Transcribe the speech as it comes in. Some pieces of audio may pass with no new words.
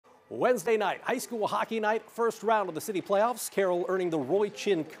Wednesday night, high school hockey night, first round of the city playoffs. Carroll earning the Roy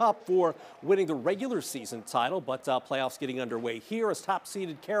Chin Cup for winning the regular season title, but playoffs getting underway here as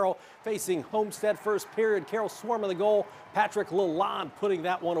top-seeded Carroll facing Homestead. First period, Carroll swarming the goal. Patrick Lalonde putting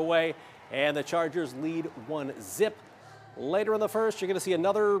that one away, and the Chargers lead 1-0. Later in the first, you're going to see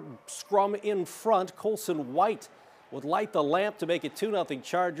another scrum in front. Colson White would light the lamp to make it 2-0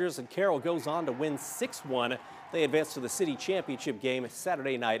 Chargers, and Carroll goes on to win 6-1. They advance to the city championship game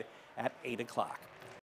Saturday night at 8 o'clock.